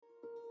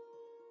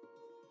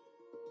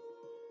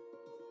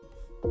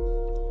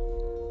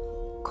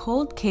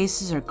Cold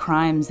cases are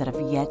crimes that have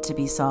yet to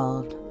be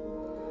solved.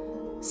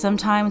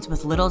 Sometimes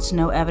with little to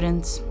no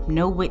evidence,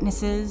 no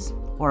witnesses,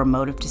 or a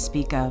motive to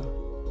speak of.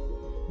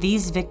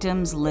 These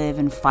victims live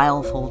in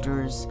file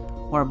folders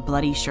or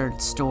bloody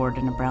shirts stored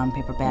in a brown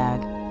paper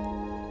bag.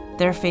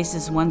 Their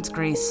faces once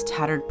graced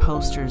tattered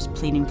posters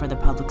pleading for the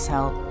public's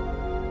help.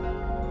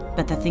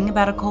 But the thing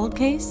about a cold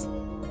case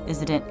is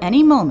that at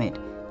any moment,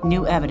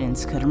 new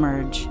evidence could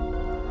emerge.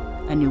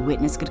 A new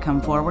witness could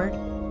come forward,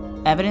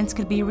 evidence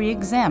could be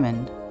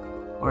re-examined,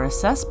 or a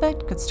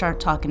suspect could start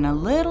talking a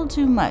little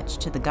too much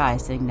to the guy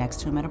sitting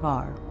next to him at a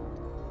bar.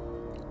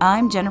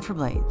 I'm Jennifer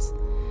Blades.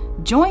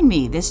 Join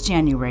me this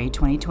January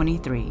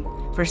 2023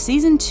 for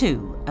Season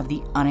 2 of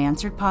the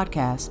Unanswered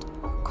podcast,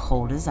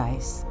 Cold as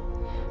Ice,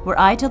 where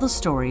I tell the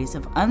stories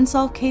of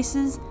unsolved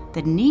cases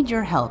that need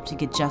your help to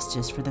get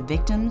justice for the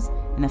victims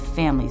and the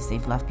families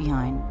they've left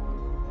behind.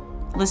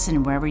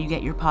 Listen wherever you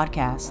get your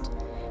podcast,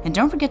 and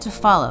don't forget to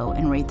follow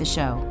and rate the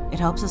show. It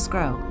helps us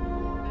grow.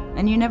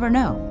 And you never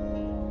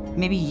know,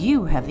 maybe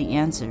you have the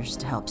answers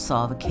to help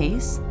solve a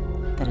case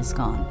that has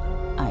gone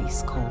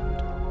ice cold.